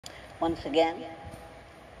Once again,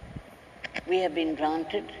 we have been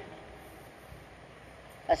granted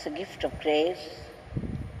as a gift of grace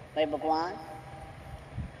by Bhagwan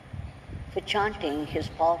for chanting his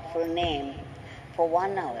powerful name for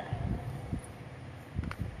 1 hour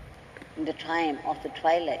in the time of the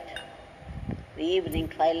twilight, the evening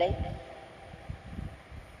twilight.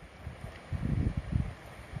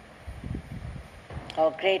 Our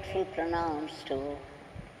grateful pranams to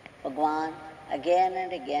Bhagwan again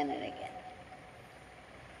and again and again.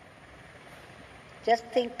 Just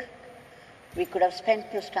think, we could have spent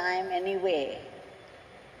this time anyway.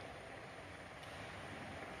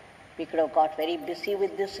 We could have got very busy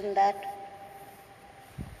with this and that.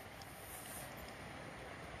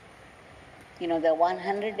 You know, there are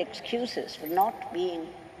 100 excuses for not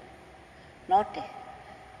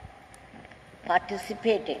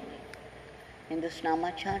participating in this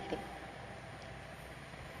Nama chanting.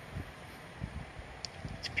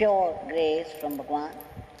 It's pure grace from Bhagwan.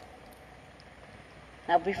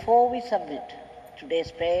 Now, before we submit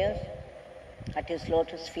today's prayers at his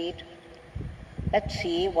lotus feet, let's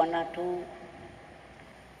see 1 or 2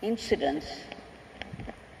 incidents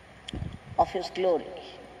of his glory.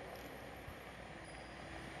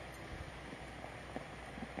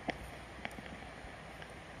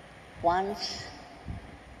 Once,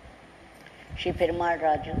 Sri Perumal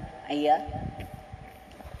Raju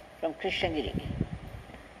from Krishnagiri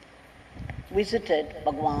visited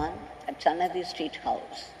Bhagwan at Sannidhi Street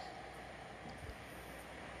House.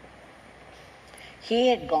 He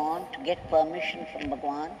had gone to get permission from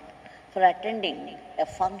Bhagwan for attending a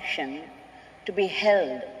function to be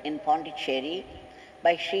held in Pondicherry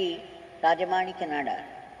by Sri Raja Manickam Nadar.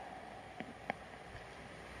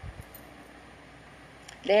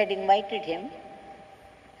 They had invited him.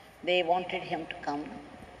 They wanted him to come.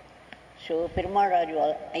 So Perumal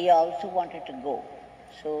Raju also wanted to go.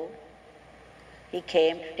 So he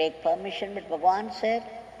came to take permission, but Bhagwan said,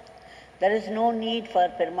 there is no need for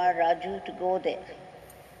Perumal Raju to go there.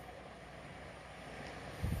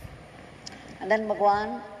 And then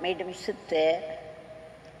Bhagwan made him sit there.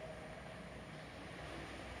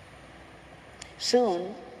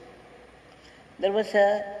 Soon, there was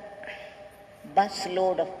a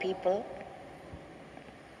busload of people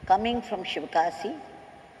coming from Sivakasi,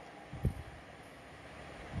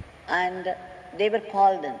 and they were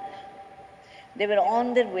called in. They were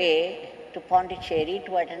on their way to Pondicherry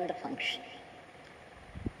to attend the function.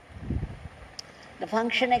 The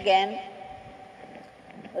function again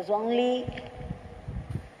was only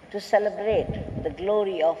to celebrate the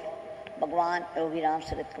glory of Bhagwan Yogi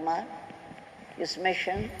Ramsuratkumar, his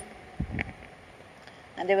mission,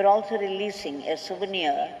 and they were also releasing a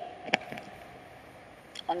souvenir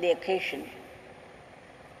on the occasion.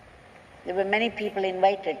 There were many people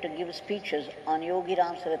invited to give speeches on Yogi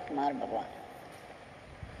Ramsuratkumar Bhagwan.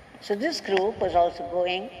 So this group was also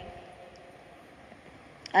going,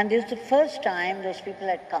 and this is the first time those people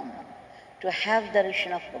had come to have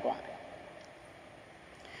darshan of Bhagwan.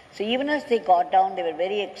 So even as they got down, they were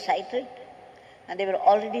very excited, and they were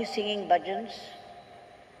already singing bhajans.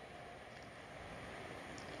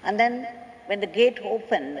 And then when the gate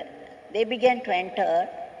opened, they began to enter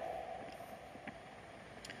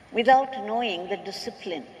without knowing the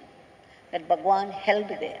discipline that Bhagwan held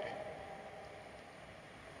there.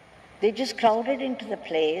 They just crowded into the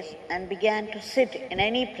place and began to sit in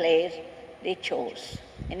any place they chose,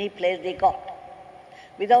 any place they got,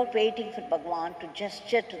 without waiting for Bhagwan to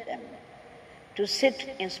gesture to them to sit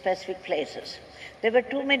in specific places. There were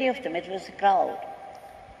too many of them, it was a crowd.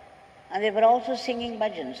 And they were also singing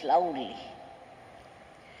bhajans loudly.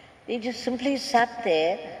 They just simply sat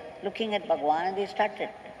there looking at Bhagwan and they started.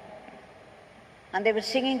 And they were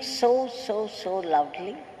singing so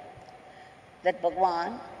loudly that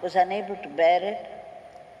Bhagwan was unable to bear it.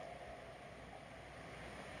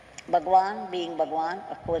 Bhagwan, being Bhagwan,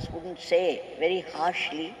 of course, wouldn't say very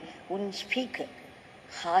harshly, wouldn't speak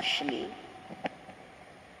harshly.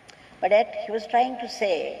 But yet he was trying to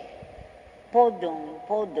say,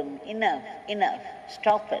 Podum, enough,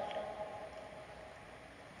 stop it.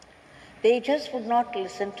 They just would not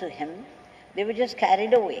listen to him. They were just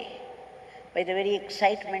carried away by the very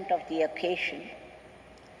excitement of the occasion.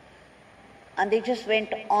 And they just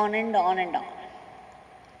went on and on and on.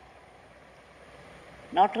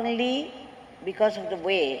 Not only because of the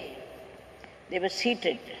way they were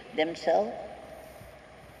seated themselves,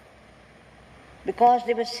 because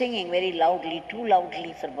they were singing very loudly, too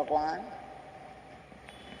loudly for Bhagwan.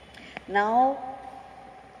 Now,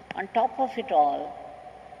 on top of it all,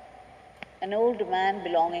 an old man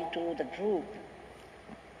belonging to the group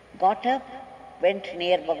got up, went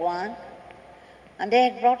near Bhagwan, and they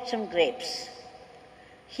had brought some grapes.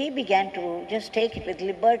 He began to just take it with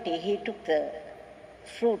liberty. He took the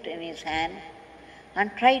fruit in his hand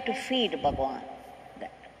and tried to feed Bhagwan.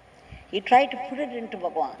 He tried to put it into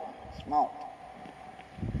Bhagwan's mouth,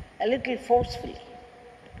 a little forcefully.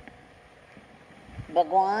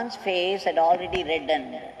 Bhagwan's face had already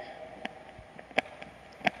reddened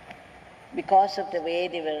because of the way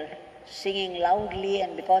they were singing loudly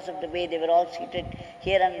and because of the way they were all seated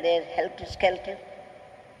here and there, helter-skelter.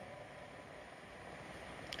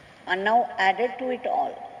 And now added to it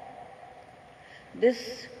all,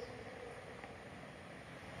 this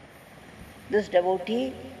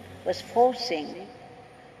devotee was forcing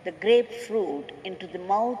the grapefruit into the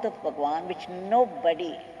mouth of Bhagwan, which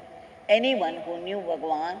nobody, anyone who knew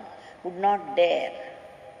Bhagwan, would not dare.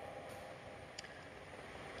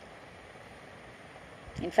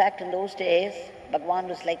 In fact, in those days, Bhagwan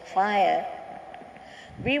was like fire.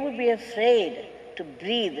 We would be afraid to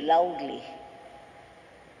breathe loudly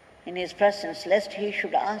in his presence, lest he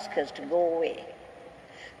should ask us to go away.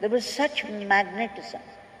 There was such magnetism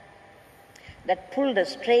that pulled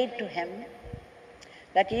us straight to him,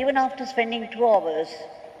 that even after spending 2 hours,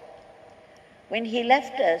 when he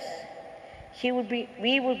left us, we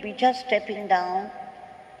would be just stepping down,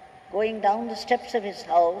 going down the steps of his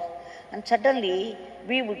house, and suddenly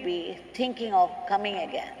we would be thinking of coming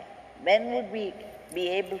again. When would we be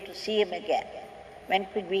able to see him again? When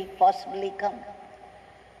could we possibly come?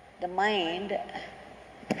 The mind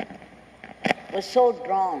was so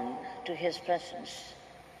drawn to his presence.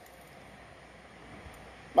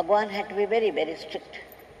 Bhagwan had to be very, very strict.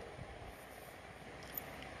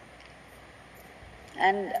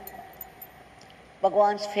 And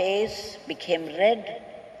Bhagwan's face became red.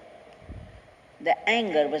 The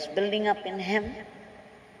anger was building up in him.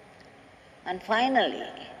 And finally,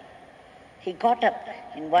 he got up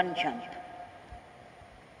in one jump.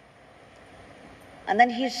 And then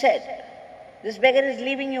he said, "This beggar is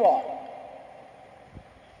leaving you all.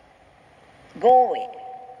 Go away."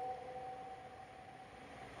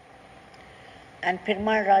 And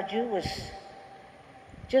Perumal Raju was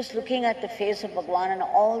just looking at the face of Bhagwan and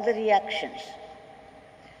all the reactions,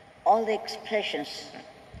 all the expressions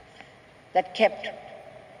that kept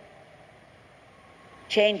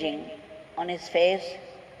changing on his face,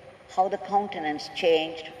 how the countenance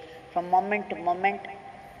changed from moment to moment.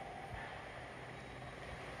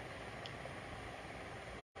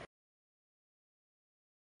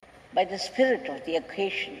 By the spirit of the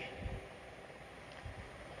occasion.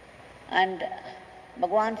 And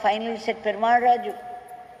Bhagwan finally said, "Perumal Raju,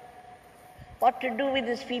 what to do with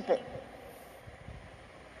these people?"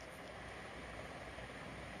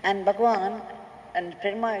 And Bhagwan and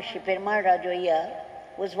Shri Perumal Raju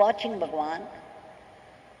was watching Bhagwan,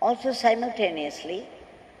 also simultaneously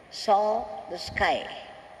saw the sky.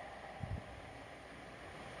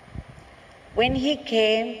 When he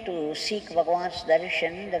came to seek Bhagwan's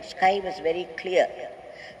darshan, the sky was very clear.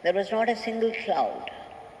 There was not a single cloud.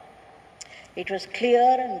 It was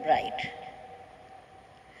clear and bright.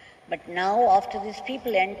 But now, after these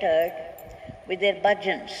people entered with their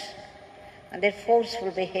bhajans and their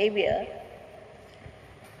forceful behavior,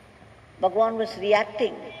 Bhagwan was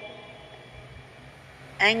reacting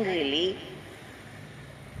angrily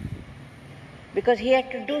because he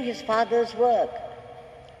had to do his father's work.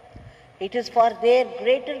 It is for their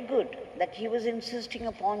greater good that he was insisting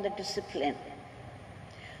upon the discipline.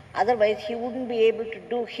 Otherwise, he wouldn't be able to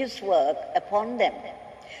do his work upon them.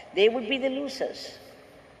 They would be the losers.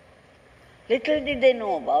 Little did they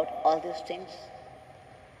know about all these things.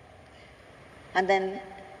 And then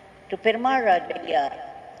to Perumal Raju,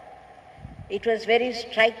 it was very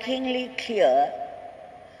strikingly clear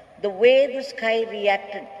the way the sky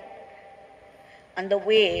reacted and the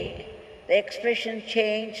way the expression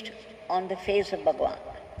changed on the face of Bhagwan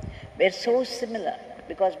were so similar,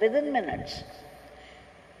 because within minutes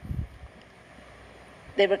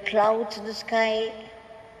there were clouds in the sky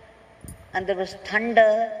and there was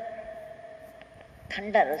thunderous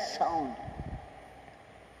sound,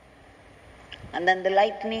 and then the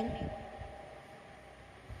lightning,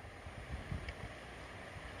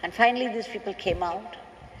 and finally these people came out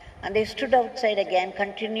and they stood outside again,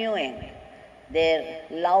 continuing their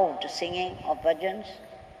loud singing of bhajans.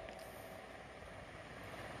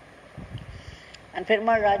 And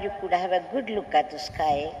Perumal Raju could have a good look at the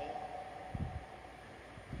sky,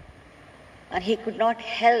 and he could not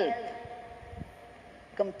help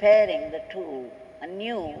comparing the two and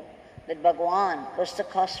knew that Bhagwan was the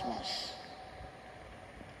cosmos.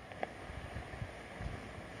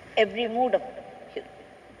 Every mood of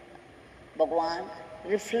Bhagwan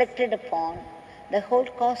reflected upon the whole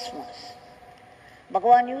cosmos.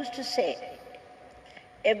 Bhagwan used to say,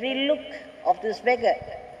 every look of this beggar,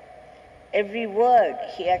 every word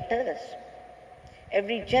he utters,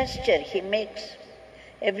 every gesture he makes,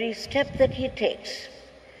 every step that he takes,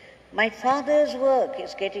 my Father's work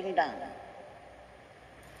is getting done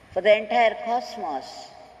for the entire cosmos.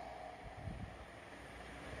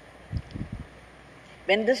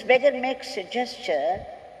 When this beggar makes a gesture,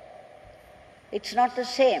 it's not the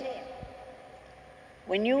same.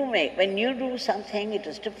 When you do something, it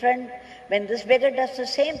is different. When this beggar does the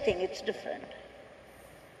same thing, it's different.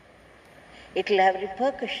 It will have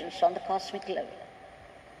repercussions on the cosmic level.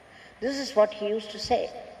 This is what he used to say.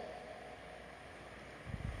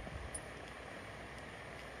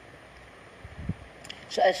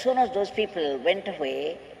 So as soon as those people went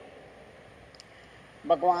away,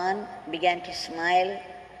 Bhagwan began to smile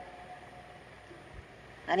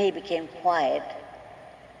and he became quiet,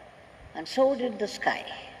 and so did the sky.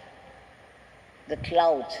 The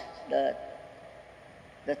clouds, the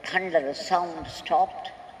thunderous sound stopped,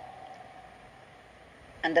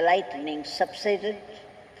 and the lightning subsided,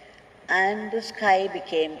 and the sky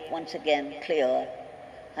became once again clear,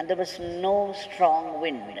 and there was no strong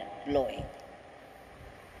wind blowing.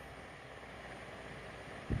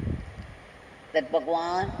 That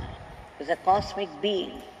Bhagwan is a cosmic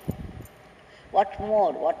being. What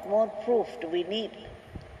more proof do we need?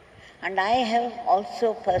 And I have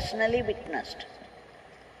also personally witnessed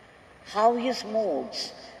how his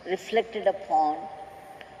moods reflected upon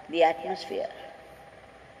the atmosphere.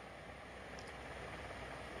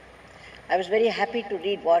 I was very happy to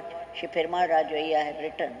read what Shri Perumal Raju had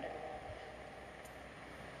written.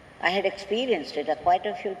 I had experienced it quite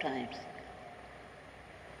a few times.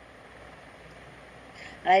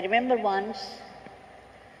 And I remember once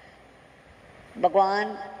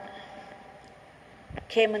Bhagwan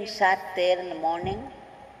came and sat there in the morning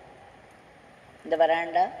in the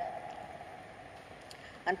veranda,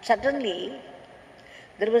 and suddenly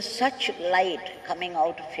there was such light coming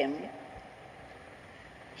out of him.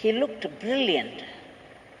 He looked brilliant,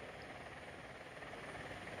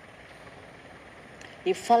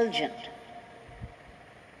 effulgent,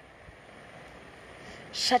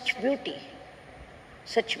 such beauty,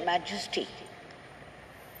 such majesty,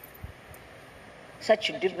 such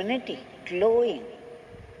divinity glowing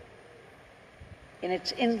in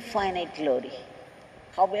its infinite glory.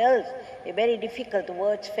 How else? Very difficult, the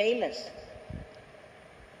words fail us.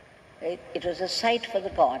 It was a sight for the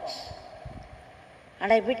gods.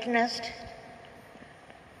 And I witnessed,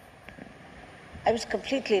 I was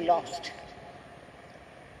completely lost.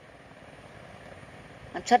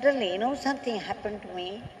 And suddenly, something happened to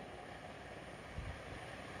me.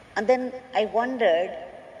 And then I wondered,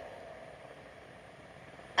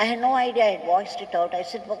 I had no idea, I had voiced it out. I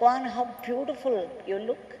said, Bhagwan, how beautiful you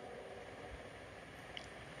look.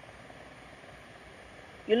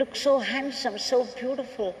 You look so handsome, so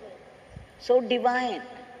beautiful, so divine,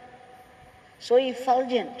 so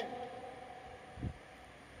effulgent.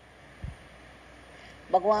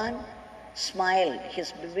 Bhagwan smiled,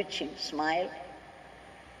 his bewitching smile.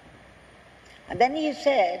 And then he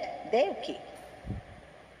said, Devaki,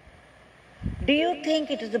 do you think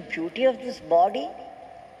it is the beauty of this body?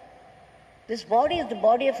 This body is the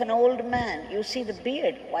body of an old man. You see the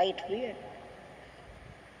beard, white beard.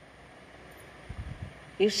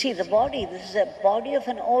 You see the body, this is a body of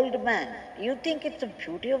an old man. You think it's the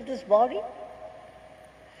beauty of this body?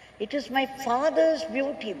 It is my Father's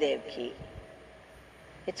beauty, Devaki.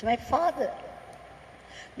 It's my Father.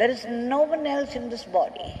 There is no one else in this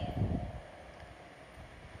body.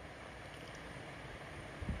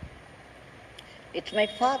 It's my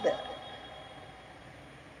Father.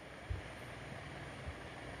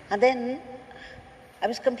 And then I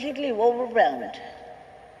was completely overwhelmed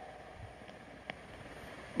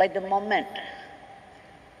by the moment,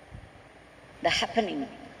 the happening,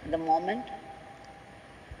 the moment.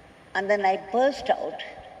 And then I burst out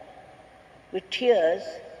with tears.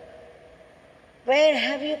 Where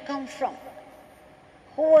have you come from?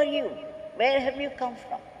 Who are you? Where have you come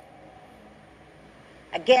from?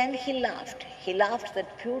 Again he laughed. He laughed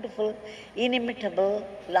that beautiful, inimitable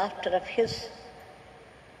laughter of his.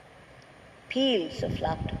 Peals of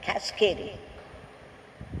laughter, cascading,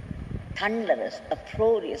 thunderous,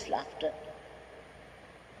 uproarious laughter.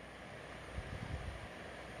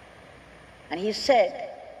 And he said,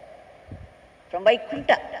 from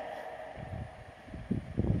Vaikunta.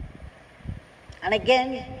 And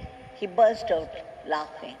again he burst out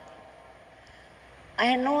laughing. I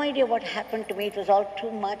had no idea what happened to me. It was all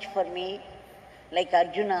too much for me. Like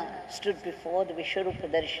Arjuna stood before the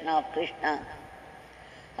Vishwaroopa Darshana of Krishna.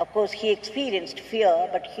 Of course, he experienced fear,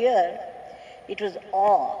 but here It was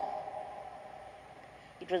awe.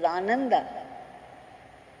 It was ananda.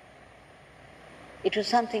 It was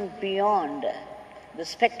something beyond the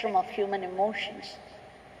spectrum of human emotions.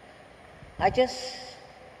 I just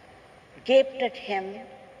gaped at him.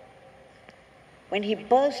 When he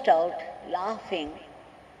burst out laughing,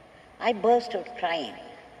 I burst out crying.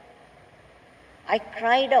 I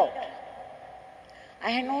cried out. I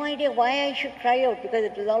had no idea why I should cry out, because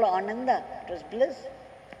it was all ananda, it was bliss.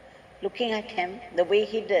 Looking at him the way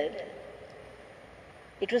he did,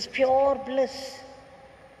 it was pure bliss.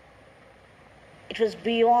 It was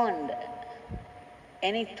beyond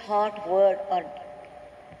any thought, word, or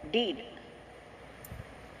deed.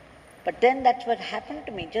 But then that's what happened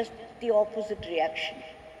to me, just the opposite reaction.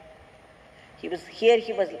 He was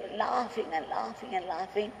laughing and laughing and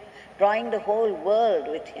laughing, drawing the whole world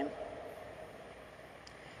with him.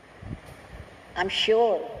 I'm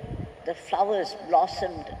sure the flowers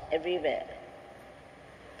blossomed everywhere.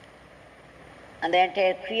 And the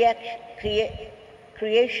entire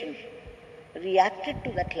creation reacted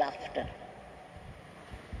to that laughter.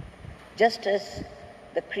 Just as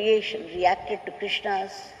the creation reacted to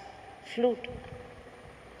Krishna's flute.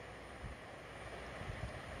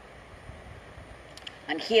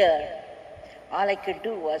 And here, all I could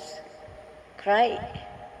do was cry.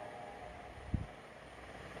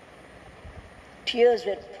 Tears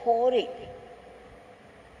were pouring.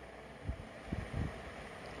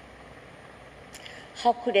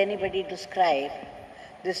 How could anybody describe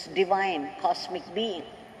this divine cosmic being?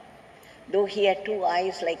 Though he had 2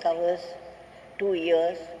 eyes like ours, 2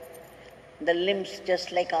 ears, the limbs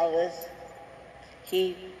just like ours,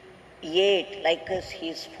 he ate like us,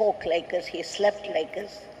 he spoke like us, he slept like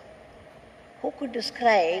us. Who could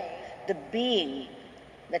describe the being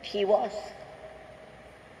that he was?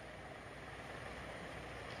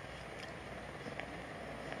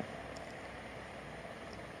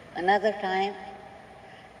 Another time,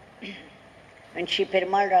 when Shri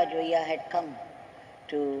Perumal Raju had come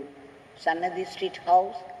to Sannidhi Street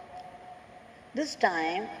House, this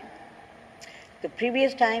time, the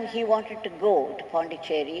previous time he wanted to go to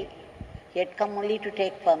Pondicherry, he had come only to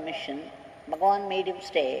take permission. Bhagwan made him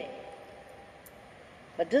stay.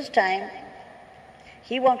 But this time,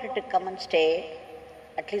 he wanted to come and stay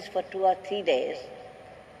at least for 2 or 3 days.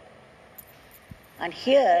 And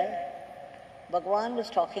here, Bhagwan was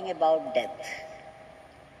talking about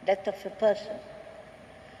death of a person.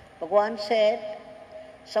 Bhagwan said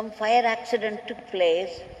some fire accident took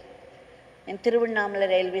place in Tiruvannamalai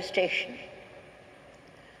railway station.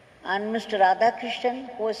 And Mr.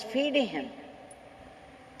 Radhakrishnan, who was feeding him,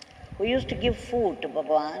 who used to give food to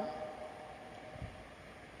Bhagwan,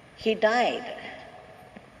 he died.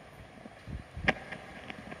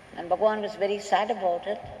 And Bhagwan was very sad about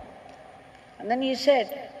it. And then he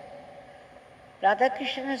said,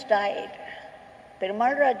 Radhakrishnan has died.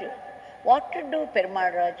 Perumal Raju. What to do,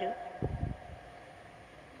 Perumal Raju?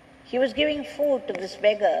 He was giving food to this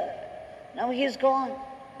beggar. Now he is gone.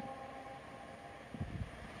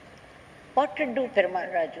 What to do,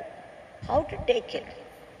 Perumal Raju? How to take it?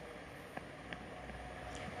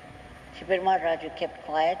 Shri Perumal Raju kept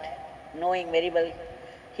quiet, knowing very well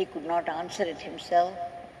he could not answer it himself,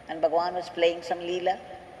 and Bhagwan was playing some leela.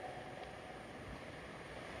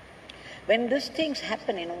 When these things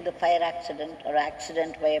happen, the fire accident or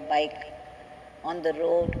accident by a bike on the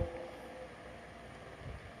road,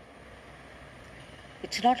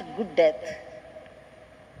 it's not a good death.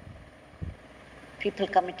 People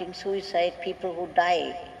committing suicide, people who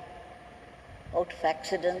die out of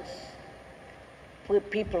accidents,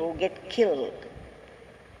 people who get killed,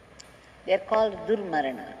 they are called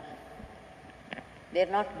durmarana. They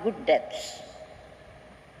are not good deaths.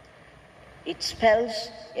 It spells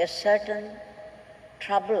a certain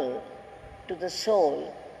trouble to the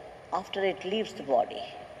soul after it leaves the body.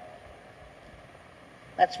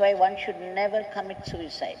 That's why one should never commit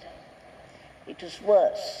suicide. It is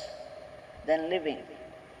worse than living.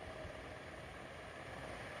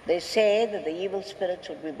 They say that the evil spirits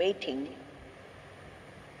would be waiting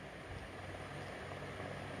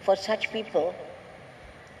for such people,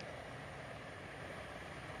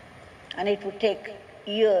 and it would take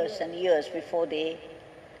years and years before they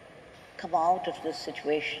come out of this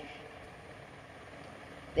situation.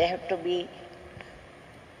 They have to be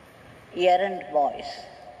errand boys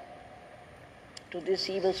to these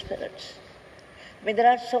evil spirits. There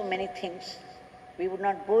are so many things, we would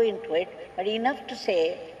not go into it, but enough to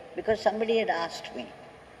say, because somebody had asked me,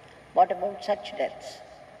 what about such deaths?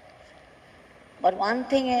 But one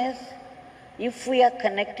thing is, if we are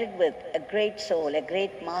connected with a great soul, a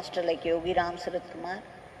great master like Yogi Ramsuratkumar,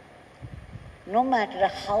 no matter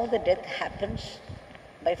how the death happens,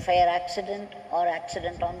 by fire accident or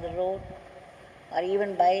accident on the road, or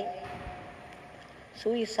even by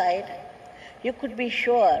suicide, you could be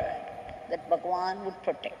sure that Bhagwan would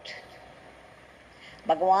protect.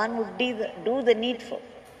 Bhagwan would do the needful,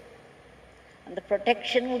 and the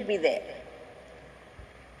protection would be there.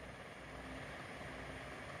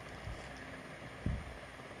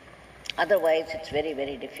 Otherwise, it's very,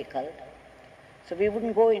 very difficult. So we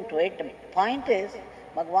wouldn't go into it. The point is,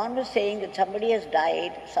 Bhagwan was saying that somebody has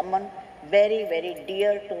died, someone very, very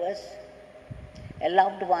dear to us, a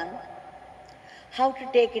loved one. How to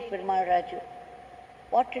take it, Perumal Raju?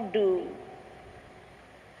 What to do?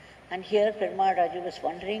 And here Perumal Raju was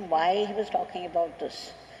wondering why he was talking about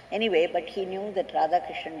this. Anyway, but he knew that Radha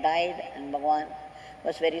Krishnan died and Bhagwan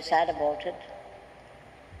was very sad about it.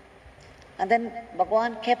 And then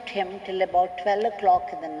Bhagwan kept him till about 12 o'clock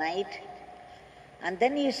in the night. And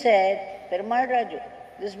then he said, Perumal Raju,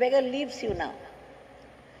 this beggar leaves you now.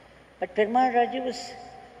 But Perumal Raju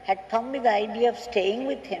had come with the idea of staying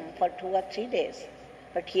with him for 2 or 3 days.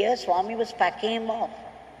 But here Swami was packing him off.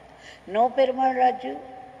 No, Perumal Raju,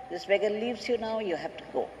 this beggar leaves you now, you have to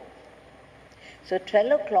go. So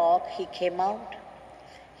 12 o'clock he came out.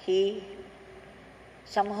 He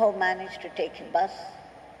somehow managed to take a bus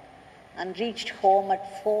and reached home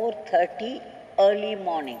at 4:30 early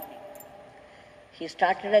morning. He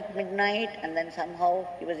started at midnight and then somehow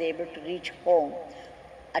he was able to reach home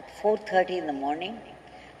at 4:30 in the morning.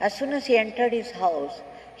 As soon as he entered his house,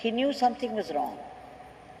 he knew something was wrong.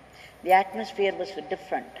 The atmosphere was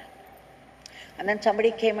different. And then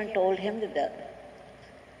somebody came and told him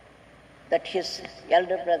that his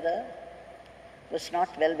elder brother was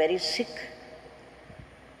not well, very sick,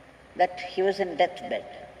 that he was in deathbed.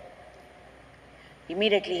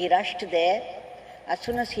 Immediately he rushed there. As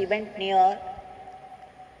soon as he went near,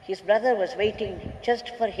 his brother was waiting just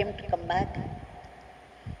for him to come back.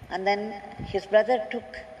 And then his brother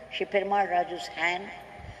took Shri Perumal Raju's hand,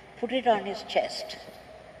 put it on his chest,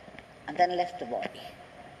 and then left the body.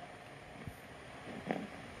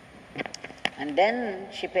 And then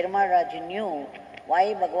Shri Perumal Raju knew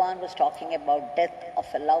why Bhagwan was talking about death of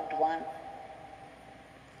a loved one.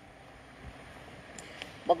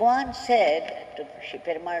 Bhagwan said to Shri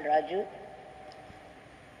Perumal Raju,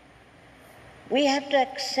 we have to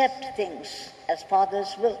accept things as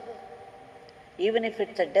Father's will. Even if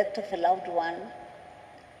it's the death of a loved one,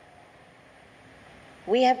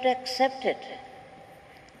 we have to accept it.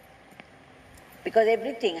 Because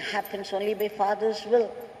everything happens only by Father's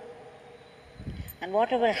will. And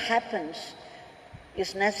whatever happens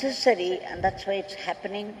is necessary, and that's why it's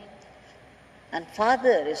happening. And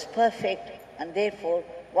Father is perfect, and therefore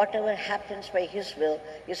whatever happens by His will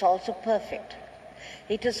is also perfect.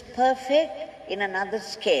 It is perfect in another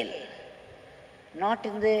scale, not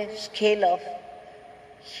in the scale of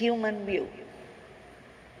human view.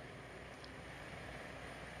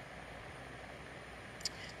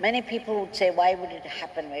 Many people would say, why would it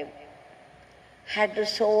happen? Had the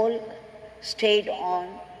soul stayed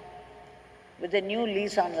on with a new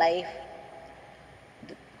lease on life,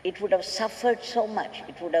 it would have suffered so much,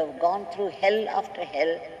 it would have gone through hell after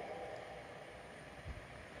hell,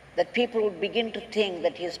 that people would begin to think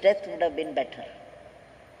that his death would have been better.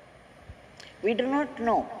 We do not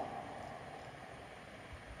know.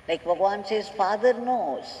 Like Bhagwan says, Father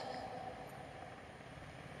knows.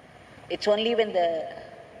 It's only when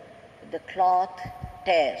the cloth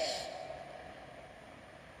tears,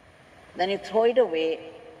 then you throw it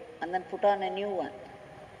away and then put on a new one.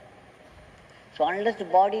 So unless the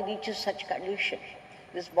body reaches such condition,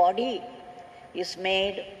 this body is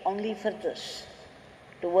made only for this,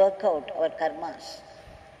 to work out our karmas.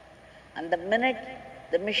 And the minute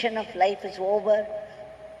the mission of life is over,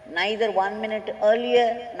 neither 1 minute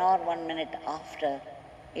earlier nor 1 minute after,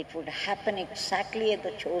 it would happen exactly at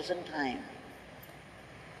the chosen time.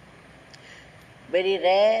 Very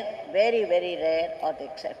rare, very, very rare are the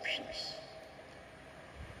exceptions.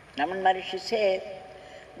 Raman Maharishi says,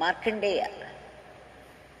 Markandeya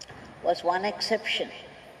was one exception.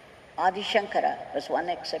 Adi Shankara was one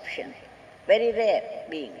exception. Very rare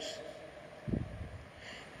beings.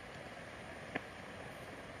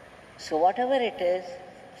 So whatever it is,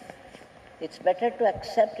 it's better to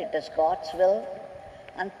accept it as God's will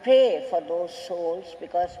and pray for those souls,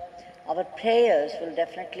 because our prayers will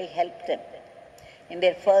definitely help them in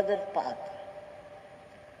their further path.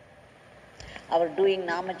 Our doing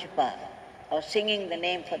Namajapa, our singing the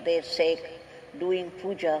name for their sake, doing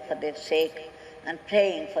puja for their sake, and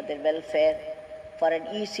praying for their welfare, for an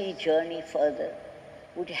easy journey further,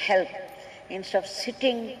 would help instead of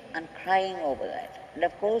sitting and crying over that. And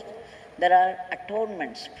of course, There are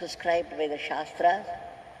atonements prescribed by the Shastras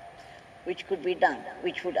which could be done,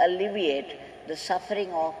 which would alleviate the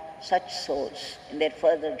suffering of such souls in their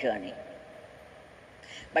further journey.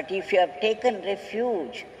 But if you have taken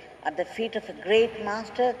refuge at the feet of a great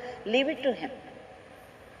master, leave it to him.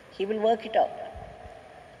 He will work it out.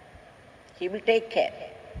 He will take care.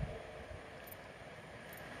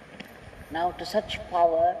 Now, to such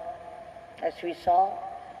power, as we saw,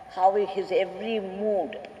 how his every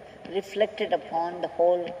mood reflected upon the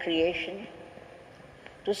whole creation,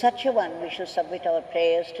 to such a one we shall submit our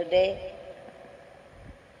prayers today.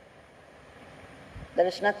 There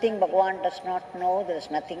is nothing Bhagwan does not know, there is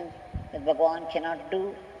nothing that Bhagwan cannot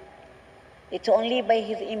do. It's only by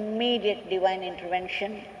his immediate divine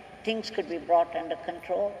intervention things could be brought under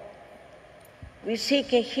control. We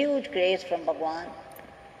seek a huge grace from Bhagwan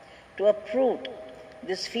to uproot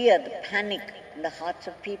this fear, the panic in the hearts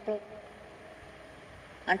of people,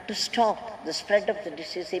 and to stop the spread of the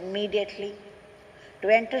disease immediately, to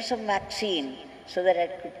enter some vaccine so that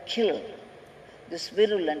it could kill this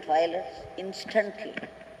virulent virus instantly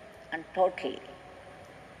and totally.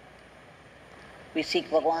 We seek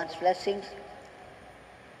Bhagwan's blessings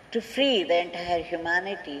to free the entire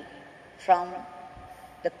humanity from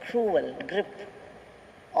the cruel grip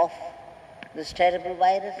of this terrible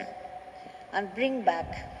virus and bring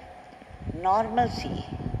back normalcy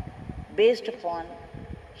based upon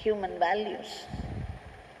human values,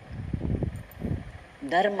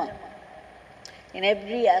 dharma, in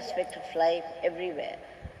every aspect of life, everywhere.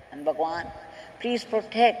 And Bhagwan, please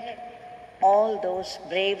protect all those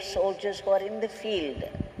brave soldiers who are in the field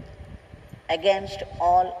against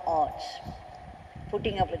all odds,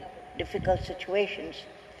 putting up with difficult situations,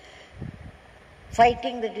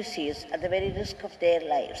 fighting the disease at the very risk of their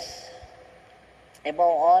lives. Above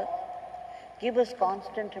all, give us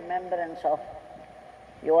constant remembrance of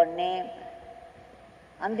your name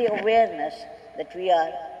and the awareness that we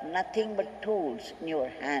are nothing but tools in your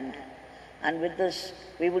hand, and with this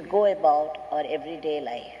we would go about our everyday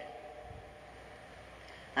life.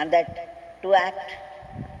 And that to act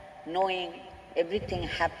knowing everything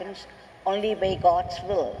happens only by God's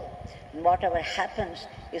will, and whatever happens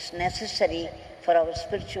is necessary for our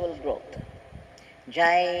spiritual growth.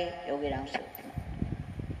 Jai Yogi Ramsuratkumar.